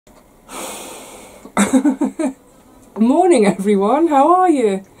Morning everyone, how are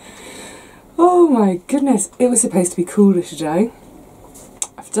you? Oh my goodness, it was supposed to be cooler today.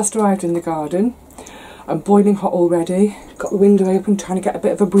 I've just arrived in the garden. I'm boiling hot already. Got the window open, trying to get a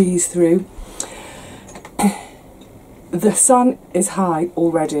bit of a breeze through. The sun is high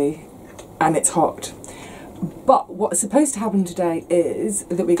already and it's hot. But what's supposed to happen today is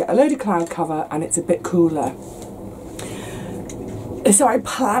that we get a load of cloud cover and it's a bit cooler. So I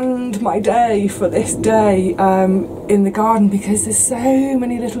planned my day for this day in the garden because there's so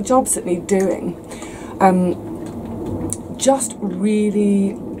many little jobs that need doing. Just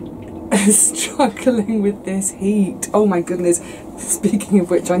really struggling with this heat. Oh my goodness. Speaking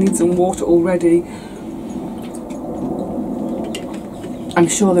of which, I need some water already. I'm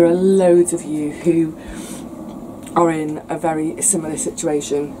sure there are loads of you who are in a very similar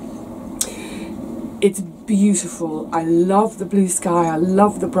situation. It's beautiful. I love the blue sky, I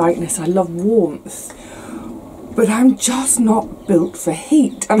love the brightness, I love warmth, but I'm just not built for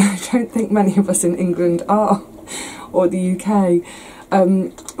heat, and I don't think many of us in England are, or the UK.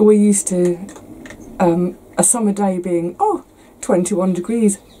 We're used to a summer day being, 21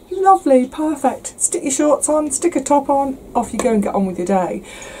 degrees, lovely, perfect, stick your shorts on, stick a top on, off you go and get on with your day.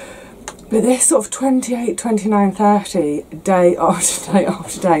 But this sort of 28, 29, 30, day after day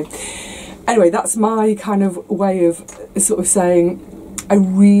after day. Anyway, that's my kind of way of sort of saying I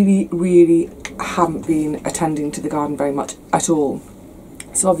really haven't been attending to the garden very much at all.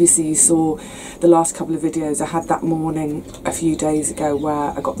 So obviously you saw the last couple of videos. I had that morning a few days ago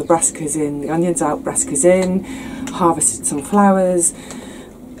where I got the brassicas in, the onions out, brassicas in, harvested some flowers,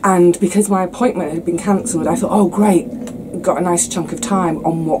 and because my appointment had been cancelled I thought, oh great, got a nice chunk of time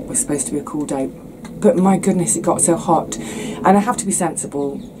on what was supposed to be a cool day. But my goodness, it got so hot, and I have to be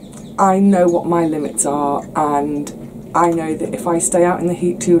sensible. I know what my limits are, and I know that if I stay out in the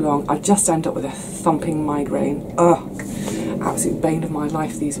heat too long, I just end up with a thumping migraine. Ugh, absolute bane of my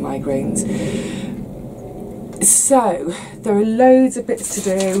life, these migraines. So, there are loads of bits to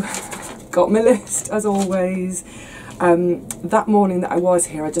do. Got my list, as always. That morning that I was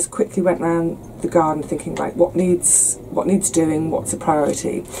here, I just quickly went around the garden thinking, right, what needs doing, what's a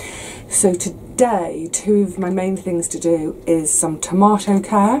priority? So today, two of my main things to do is some tomato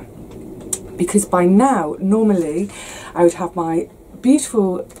care. Because by now, normally, I would have my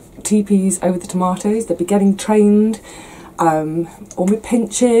beautiful teepees over the tomatoes. They'd be getting trained, all my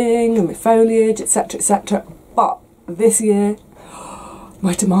pinching and my foliage, etc, etc. But this year,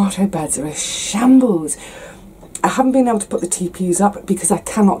 my tomato beds are a shambles. I haven't been able to put the teepees up because I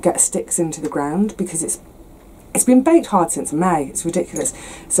cannot get sticks into the ground because it's been baked hard since May. It's ridiculous.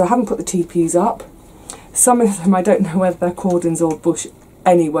 So I haven't put the teepees up. Some of them I don't know whether they're cordons or bush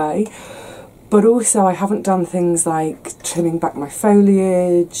anyway. But also I haven't done things like trimming back my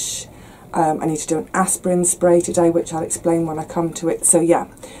foliage. I need to do an aspirin spray today, which I'll explain when I come to it. So yeah,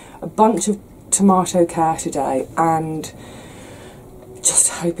 a bunch of tomato care today, and just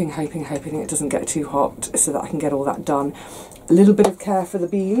hoping it doesn't get too hot so that I can get all that done. A little bit of care for the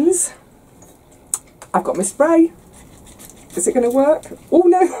beans. I've got my spray. Is it going to work? Oh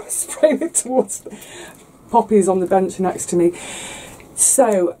no, I'm spraying it towards poppies on the bench next to me.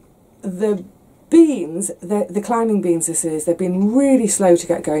 So the beans, the climbing beans this is, they've been really slow to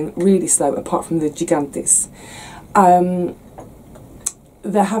get going, really slow, apart from the gigantes. There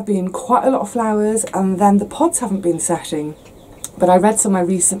have been quite a lot of flowers, and then the pods haven't been setting. But I read somewhere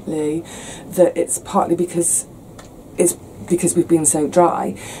recently that it's partly because we've been so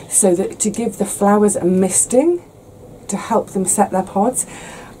dry, so that to give the flowers a misting to help them set their pods.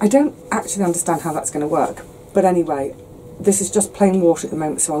 I don't actually understand how that's going to work, but anyway, this is just plain water at the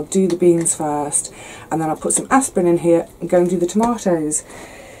moment, so I'll do the beans first, and then I'll put some aspirin in here and go and do the tomatoes.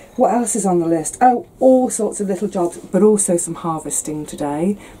 What else is on the list? Oh, all sorts of little jobs, but also some harvesting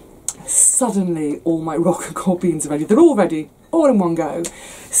today. Suddenly all my rococo beans are ready. They're all ready, all in one go.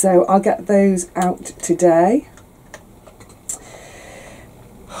 So I'll get those out today.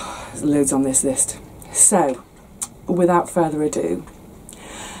 There's loads on this list. So, without further ado,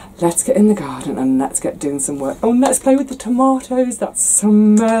 let's get in the garden and let's get doing some work. Oh, and let's play with the tomatoes. That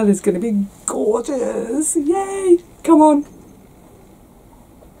smell is going to be gorgeous. Yay! Come on.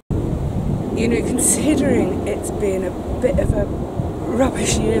 You know, considering it's been a bit of a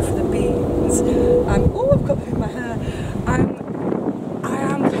rubbish year for the beans, oh, I've got them in my hair. I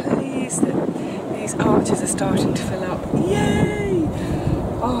am pleased that these arches are starting to fill up. Yay!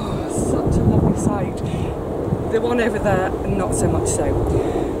 Oh, such a lovely sight. The one over there, not so much so.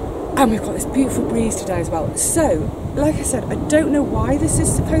 And we've got this beautiful breeze today as well. So, like I said, I don't know why this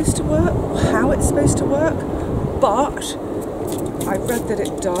is supposed to work, or how it's supposed to work, but I've read that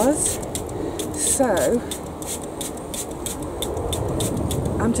it does. So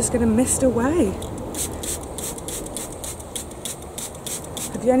I'm just going to mist away.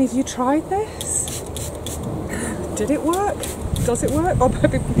 Have any of you tried this? Did it work? Does it work? Oh,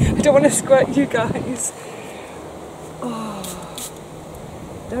 maybe, I don't want to squirt you guys. Oh,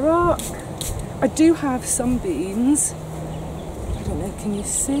 I do have some beans. I don't know, can you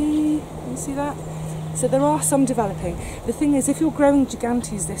see? Can you see that? So there are some developing. The thing is, if you're growing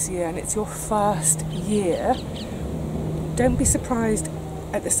gigantes this year and it's your first year, don't be surprised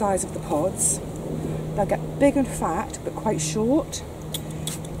at the size of the pods. They'll get big and fat, but quite short.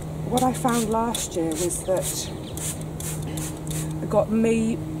 What I found last year was that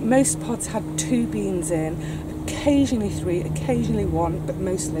most pods had 2 beans in, occasionally 3, occasionally 1, but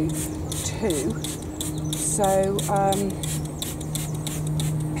mostly 2. So,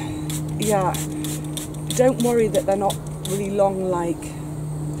 yeah, don't worry that they're not really long like,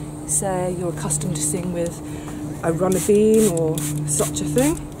 say, you're accustomed to seeing with a runner bean or such a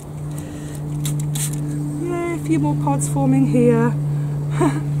thing. Yeah, a few more pods forming here.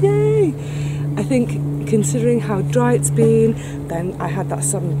 Yay! I think considering how dry it's been, then I had that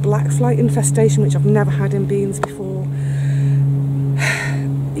sudden black flight infestation, which I've never had in beans before.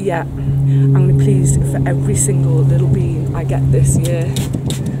 Yeah, I'm going to be pleased for every single little bean I get this year.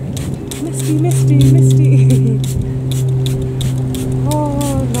 Misty, misty, misty.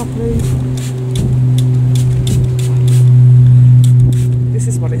 Oh, lovely. This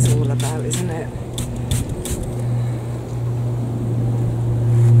is what it's all about, isn't it?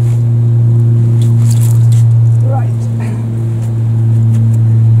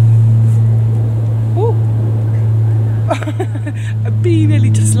 A bee nearly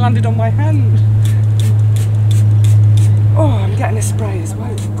just landed on my hand. Oh, I'm getting a spray as well.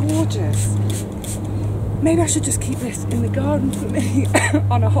 It's gorgeous. Maybe I should just keep this in the garden for me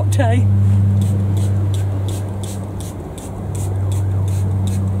on a hot day.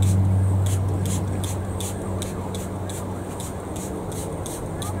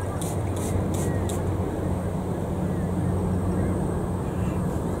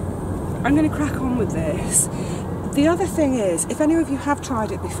 I'm going to crack on with this. The other thing is, if any of you have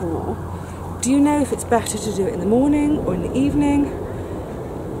tried it before, do you know if it's better to do it in the morning or in the evening?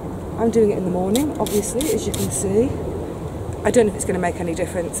 I'm doing it in the morning, obviously, as you can see. I don't know if it's going to make any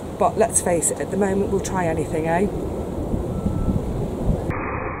difference, but let's face it, at the moment we'll try anything, eh?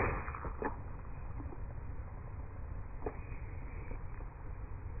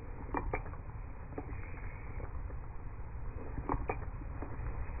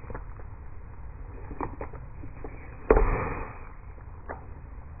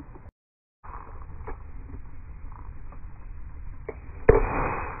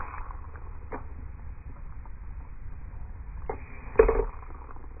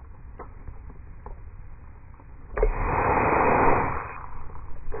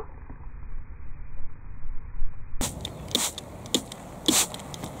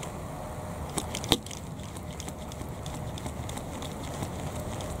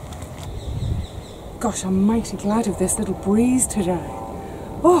 Gosh, I'm mighty glad of this little breeze today.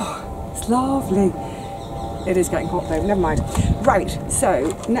 Oh, it's lovely. It is getting hot though, never mind. Right, so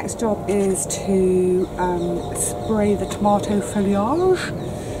next job is to spray the tomato foliage.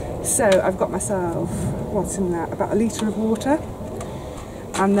 So I've got myself, what's in that, about a litre of water,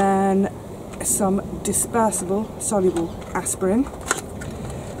 and then some dispersible, soluble aspirin.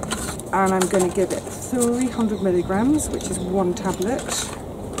 And I'm going to give it 300 milligrams, which is 1 tablet.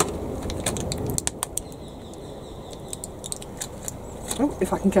 Oh,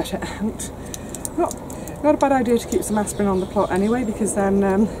 if I can get it out. Not a bad idea to keep some aspirin on the plot anyway, because then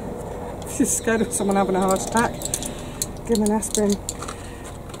if you're scared of someone having a heart attack, give them an aspirin.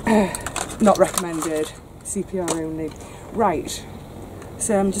 Not recommended, CPR only. Right,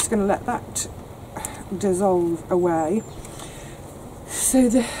 so I'm just going to let that dissolve away. So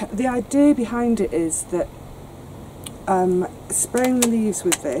the idea behind it is that spraying the leaves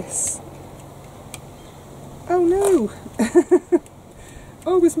with this. Oh no!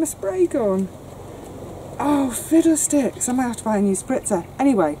 Oh, is my spray gone? Oh, fiddlesticks! I might have to buy a new spritzer.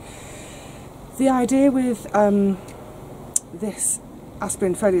 Anyway, the idea with this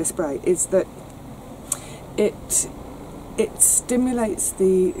aspirin foliar spray is that it stimulates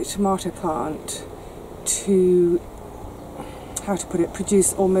the tomato plant to, how to put it,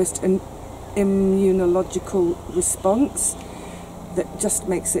 produce almost an immunological response that just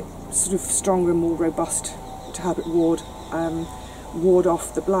makes it sort of stronger and more robust to help it ward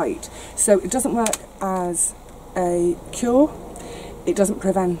off the blight. So it doesn't work as a cure, it doesn't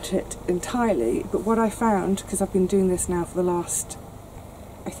prevent it entirely, but what I found, because I've been doing this now for the last,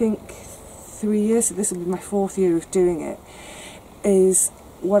 I think, 3 years, so this will be my 4th year of doing it, is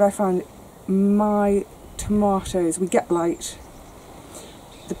what I found, my tomatoes, we get blight.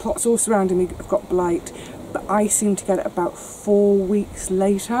 The plots all surrounding me have got blight, but I seem to get it about 4 weeks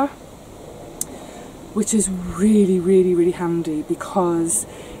later, which is really, really, really handy, because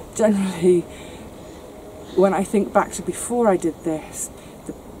generally when I think back to before I did this,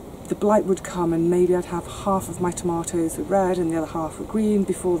 the blight would come and maybe I'd have half of my tomatoes were red and the other half were green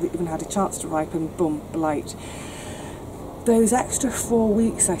before they even had a chance to ripen, boom, blight. Those extra 4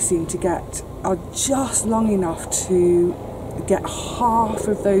 weeks I seem to get are just long enough to get half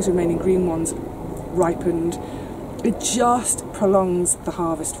of those remaining green ones ripened. It just prolongs the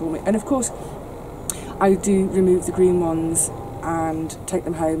harvest for me. And of course I do remove the green ones and take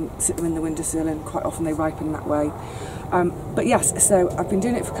them home, sit them in the windowsill, and quite often they ripen that way. But yes, so I've been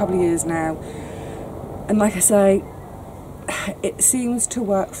doing it for a couple of years now, and like I say, it seems to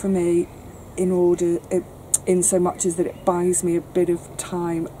work for me in so much as that it buys me a bit of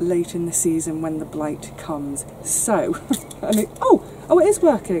time late in the season when the blight comes. So, oh, it is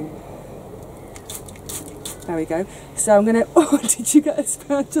working. There we go. So I'm going to, oh, did you get a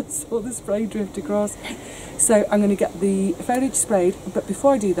spray? I just saw the spray drift across. So I'm going to get the foliage sprayed, but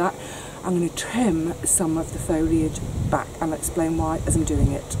before I do that, I'm going to trim some of the foliage back, and I'll explain why as I'm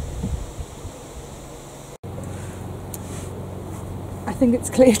doing it. I think it's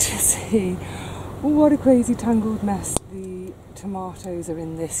clear to see what a crazy tangled mess the tomatoes are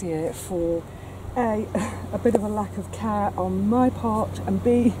in this year, for A, a bit of a lack of care on my part, and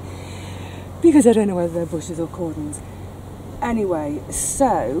B, because I don't know whether they're bushes or cordons. Anyway,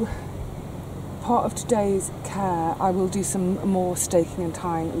 so part of today's care, I will do some more staking and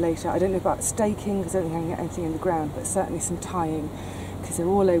tying later. I don't know about staking because I don't think I can get anything in the ground, but certainly some tying because they're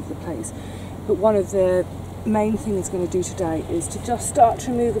all over the place. But one of the main things I'm going to do today is to just start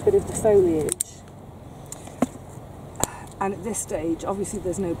to remove a bit of the foliage. And at this stage, obviously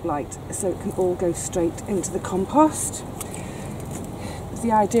there's no blight, so it can all go straight into the compost.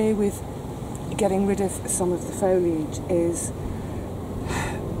 The idea with getting rid of some of the foliage is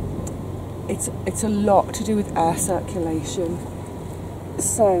it's a lot to do with air circulation.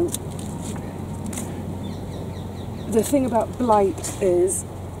 So the thing about blight is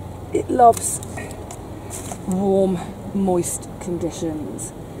it loves warm, moist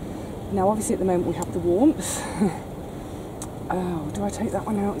conditions. Now obviously at the moment we have the warmth. Oh, do I take that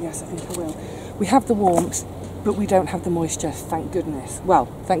one out? Yes, I think I will. We have the warmth, but we don't have the moisture, thank goodness. Well,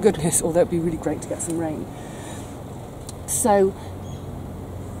 thank goodness, although it'd be really great to get some rain. So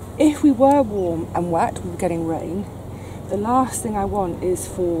if we were warm and wet, we were getting rain, the last thing I want is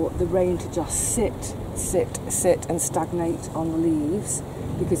for the rain to just sit and stagnate on the leaves,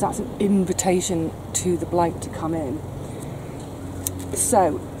 because that's an invitation to the blight to come in.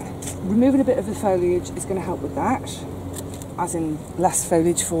 So removing a bit of the foliage is going to help with that, as in less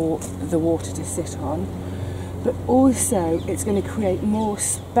foliage for the water to sit on, but also it's going to create more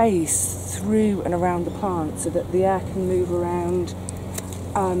space through and around the plant so that the air can move around,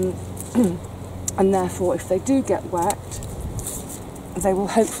 and therefore if they do get wet they will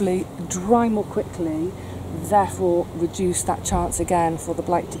hopefully dry more quickly, therefore reduce that chance again for the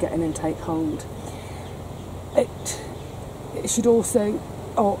blight to get in and take hold. It should also,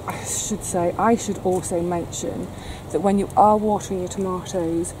 or I should also mention that when you are watering your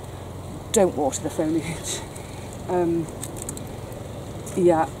tomatoes, don't water the foliage.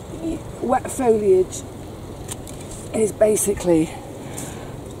 Yeah, wet foliage is basically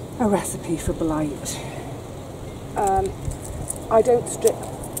a recipe for blight. I don't strip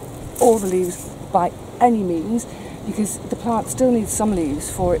all the leaves by any means, because the plant still needs some leaves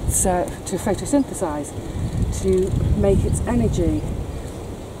for its to photosynthesize, to make its energy.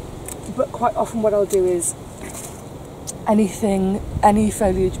 But quite often what I'll do is any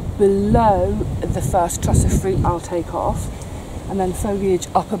foliage below the first truss of fruit I'll take off, and then foliage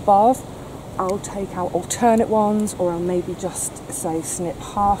up above I'll take out alternate ones, or I'll maybe just say snip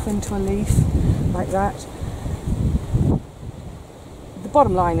half into a leaf like that. The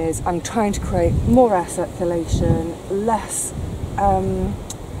bottom line is I'm trying to create more air circulation, less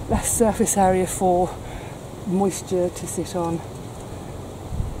surface area for moisture to sit on,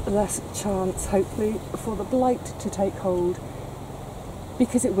 less chance hopefully for the blight to take hold,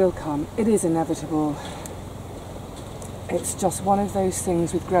 because it will come, it is inevitable. It's just one of those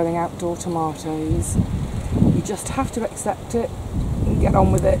things with growing outdoor tomatoes. You just have to accept it and get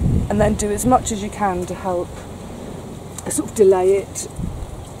on with it, and then do as much as you can to help sort of delay it,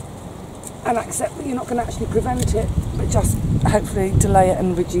 and accept that you're not going to actually prevent it, but just hopefully delay it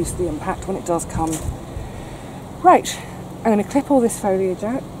and reduce the impact when it does come. Right, I'm going to clip all this foliage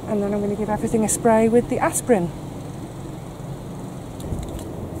out, and then I'm going to give everything a spray with the aspirin.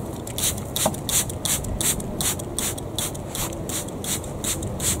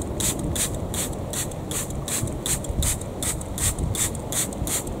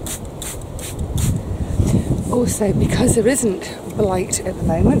 Also, because there isn't blight at the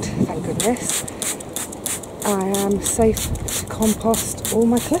moment, thank goodness, I am safe to compost all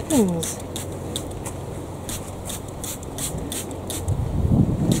my clippings.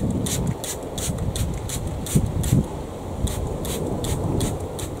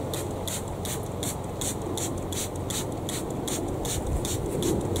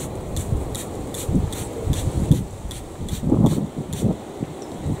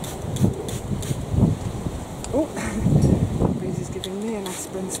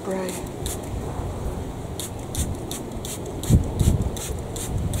 Spray.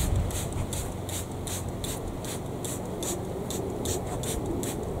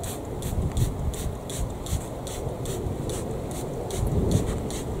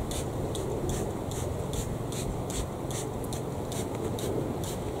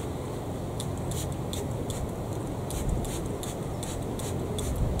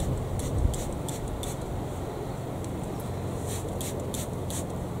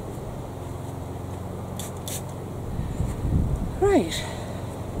 Right,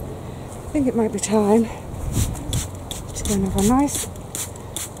 I think it might be time to go and have a nice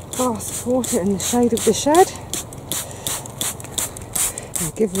glass of water in the shade of the shed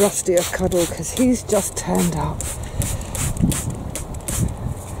and give Rusty a cuddle because he's just turned up.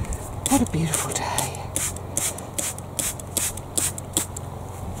 What a beautiful day.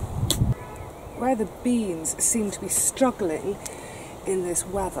 Where the beans seem to be struggling in this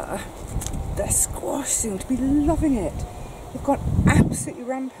weather, their squash seem to be loving it. They've gone absolutely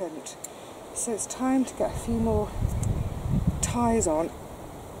rampant, so it's time to get a few more ties on,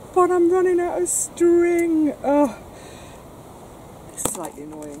 but I'm running out of string. Oh, it's slightly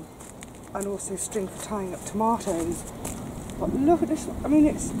annoying, and also string for tying up tomatoes. But look at this, I mean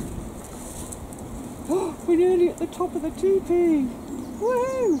it's, oh, we're nearly at the top of the teepee.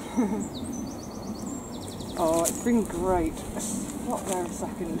 Woo! Oh, it's been great. Stop there a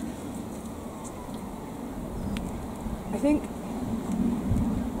second. I think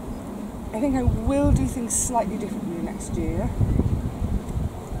I will do things slightly differently next year.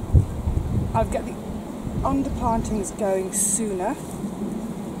 I'll get the underplantings going sooner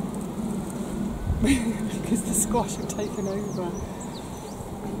because the squash have taken over.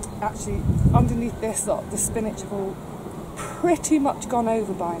 Actually, underneath this lot, the spinach have all pretty much gone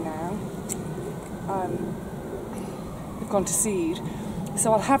over by now. They've gone to seed,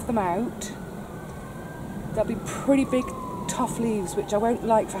 so I'll have them out. They'll be pretty big, tough leaves, which I won't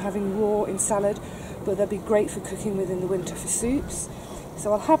like for having raw in salad, but they'll be great for cooking with in the winter for soups.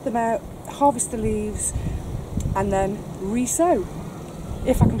 So I'll have them out, harvest the leaves, and then re-sow,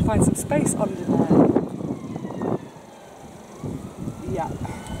 if I can find some space under there. Yeah.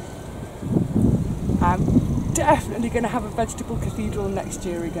 I'm definitely going to have a vegetable cathedral next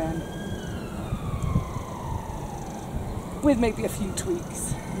year again. With maybe a few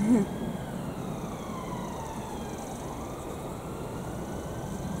tweaks.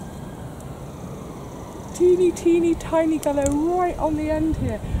 Teeny tiny gallow right on the end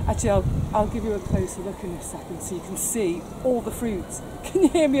here. Actually, I'll give you a closer look in a second so you can see all the fruits. Can you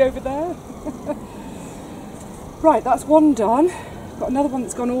hear me over there? Right, that's one done. Got another one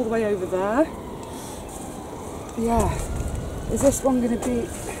that's gone all the way over there. Yeah. Is this one going to be...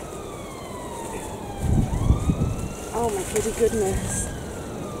 Oh my giddy goodness.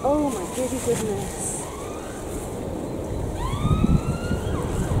 Oh my giddy goodness.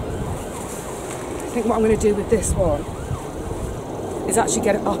 I think what I'm going to do with this one is actually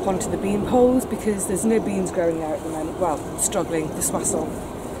get it up onto the bean poles because there's no beans growing there at the moment. Well, struggling, the soissons.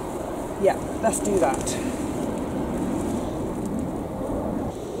 Yeah, let's do that.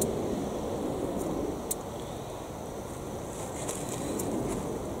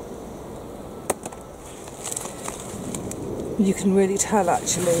 You can really tell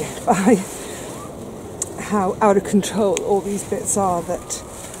actually by how out of control all these bits are that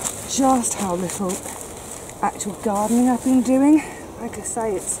just how little actual gardening I've been doing. Like I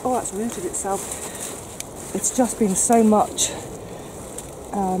say, it's that's rooted itself. It's just been so much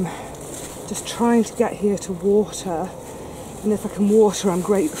just trying to get here to water, and if I can water I'm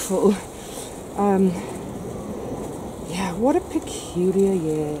grateful. Yeah, what a peculiar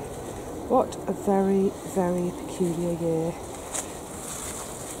year. What a very, very peculiar year.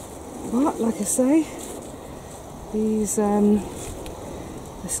 But like I say, these the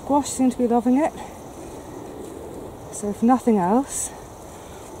squash seem to be loving it. So if nothing else,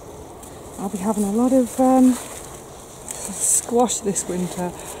 I'll be having a lot of squash this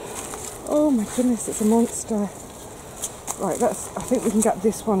winter. Oh my goodness, it's a monster. Right, I think we can get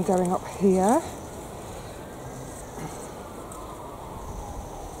this one going up here.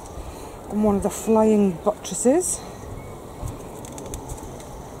 On one of the flying buttresses.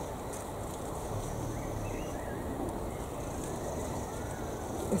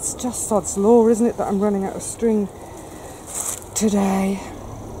 It's just sod's law, isn't it, that I'm running out of string today.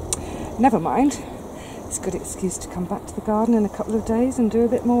 Never mind. It's a good excuse to come back to the garden in a couple of days and do a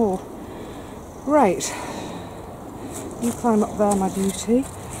bit more. Right. You climb up there, my beauty.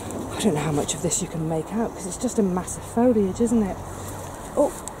 I don't know how much of this you can make out because it's just a mass of foliage, isn't it?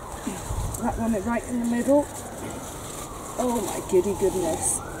 Oh, that one right in the middle. Oh my giddy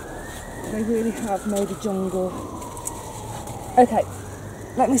goodness. They really have made a jungle. Okay,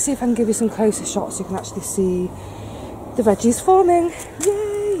 let me see if I can give you some closer shots so you can actually see the veggies forming.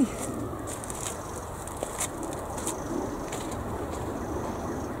 Yay!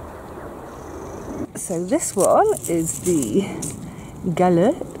 So this one is the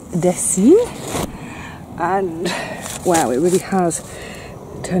galette d'Essie, and wow, it really has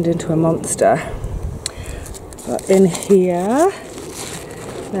turned into a monster. But in here,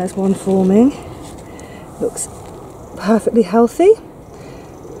 there's one forming. Looks perfectly healthy.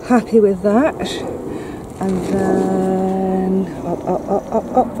 Happy with that. And then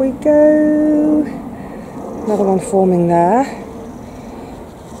up we go. Another one forming there.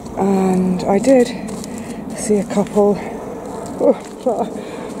 And I did see a couple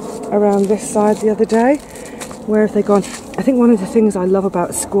around this side the other day. Where have they gone? I think one of the things I love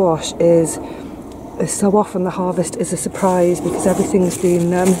about squash is so often the harvest is a surprise because everything's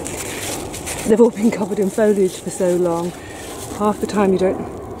been, they've all been covered in foliage for so long. Half the time you don't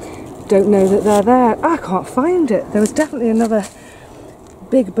know that they're there. I can't find it. There was definitely another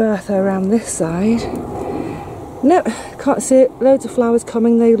big Bertha around this side. No, can't see it. Loads of flowers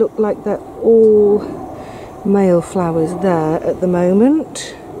coming. They look like they're all male flowers there at the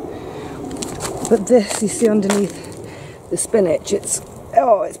moment. But this, you see underneath the spinach, it's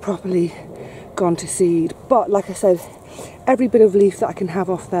properly gone to seed. But like I said, every bit of leaf that I can have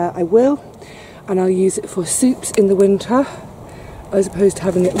off there, I will. And I'll use it for soups in the winter, as opposed to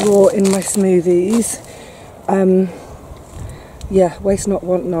having it raw in my smoothies. Yeah, waste not,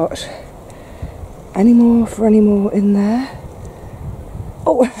 want not. Any more in there?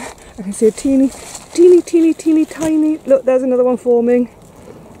 Oh, I can see a teeny, tiny. Look, there's another one forming.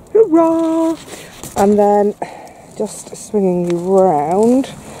 Hurrah! And then, just swinging you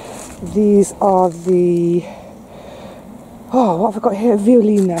round, these are the, what have I got here?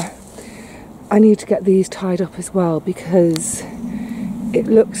 Violina. I need to get these tied up as well because it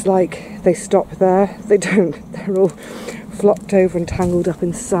looks like they stop there. They don't. They're all flopped over and tangled up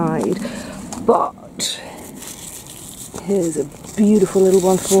inside. But here's a beautiful little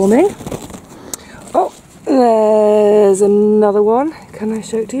one forming. Oh, there's another one. Can I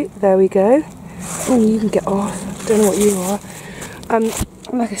show it to you? There we go. Oh, you can get off. Don't know what you are.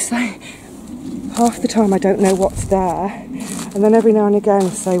 Like I say, half the time I don't know what's there. And then every now and again,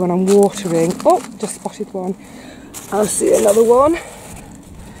 say when I'm watering, oh, just spotted one. I'll see another one.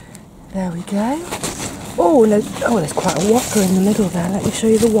 There we go. Oh, no, there's quite a whopper in the middle there. Let me show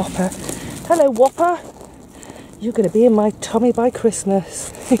you the whopper. Hello, whopper. You're going to be in my tummy by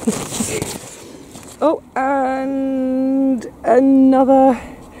Christmas. Oh, and another.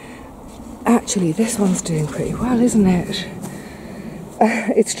 Actually, this one's doing pretty well, isn't it?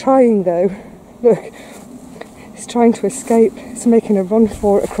 It's trying though. Look, it's trying to escape. It's making a run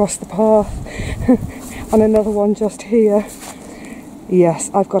for it across the path. And another one just here. Yes,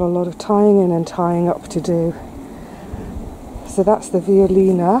 I've got a lot of tying in and tying up to do. So that's the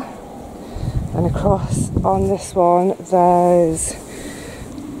Violina. And across on this one,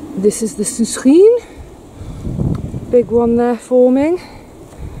 this is the Sucrine. Big one there forming.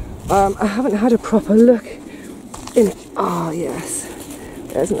 I haven't had a proper look in it. Ah, yes.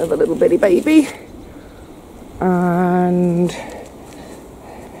 There's another little bitty baby. And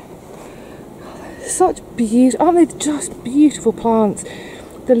such beautiful, aren't they just beautiful plants?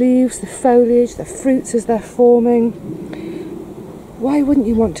 The leaves, the foliage, the fruits as they're forming. Why wouldn't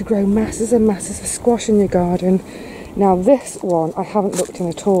you want to grow masses and masses of squash in your garden? Now this one I haven't looked in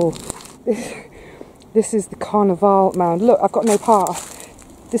at all. This is the Carnival mound. Look, I've got no path.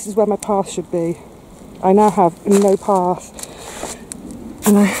 This is where my path should be. I now have no path.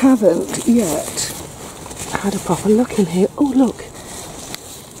 And I haven't yet had a proper look in here. Oh, look.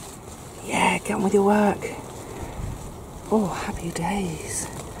 Yeah, get on with your work. Oh, happy days.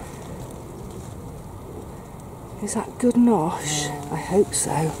 Is that good nosh? I hope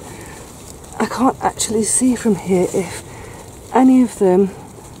so. I can't actually see from here if any of them,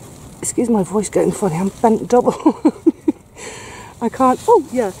 excuse my voice getting funny, I'm bent double. I can't, oh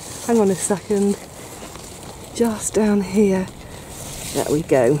yeah, hang on a second. Just down here, there we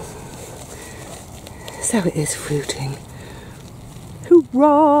go. So it is fruiting.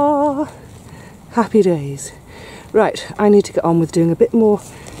 Hoorah! Happy days. Right, I need to get on with doing a bit more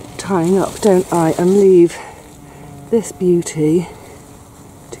tying up, don't I, and leave this beauty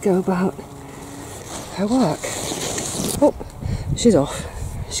to go about her work. Oh, she's off.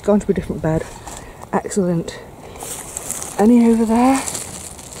 She's gone to a different bed. Excellent. Any over there?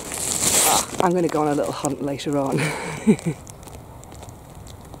 Ah, I'm going to go on a little hunt later on.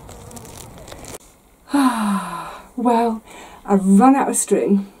 Well, I've run out of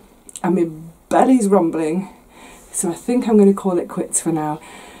string and my belly's rumbling, so I think I'm going to call it quits for now.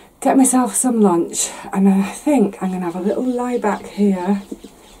 Get myself some lunch, and I think I'm going to have a little lie back here,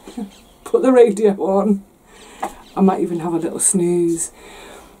 put the radio on. I might even have a little snooze.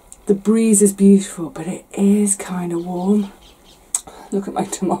 The breeze is beautiful, but it is kind of warm. Look at my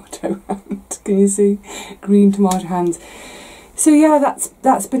tomato hand. Can you see? Green tomato hands. So yeah,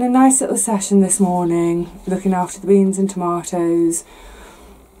 that's been a nice little session this morning, looking after the beans and tomatoes.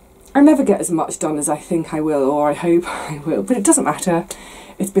 I never get as much done as I think I will, or I hope I will, but it doesn't matter.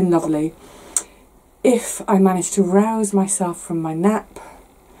 It's been lovely. If I manage to rouse myself from my nap,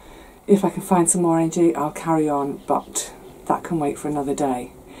 if I can find some more energy, I'll carry on, but that can wait for another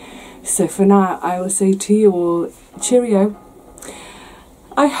day. So for now, I will say to you all, cheerio.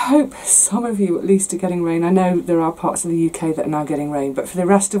 I hope some of you at least are getting rain. I know there are parts of the UK that are now getting rain, but for the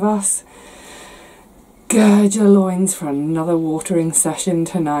rest of us, gird your loins for another watering session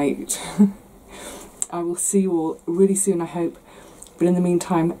tonight. I will see you all really soon, I hope. But in the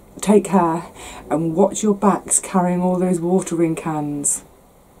meantime, take care and watch your backs carrying all those watering cans.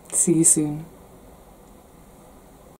 See you soon.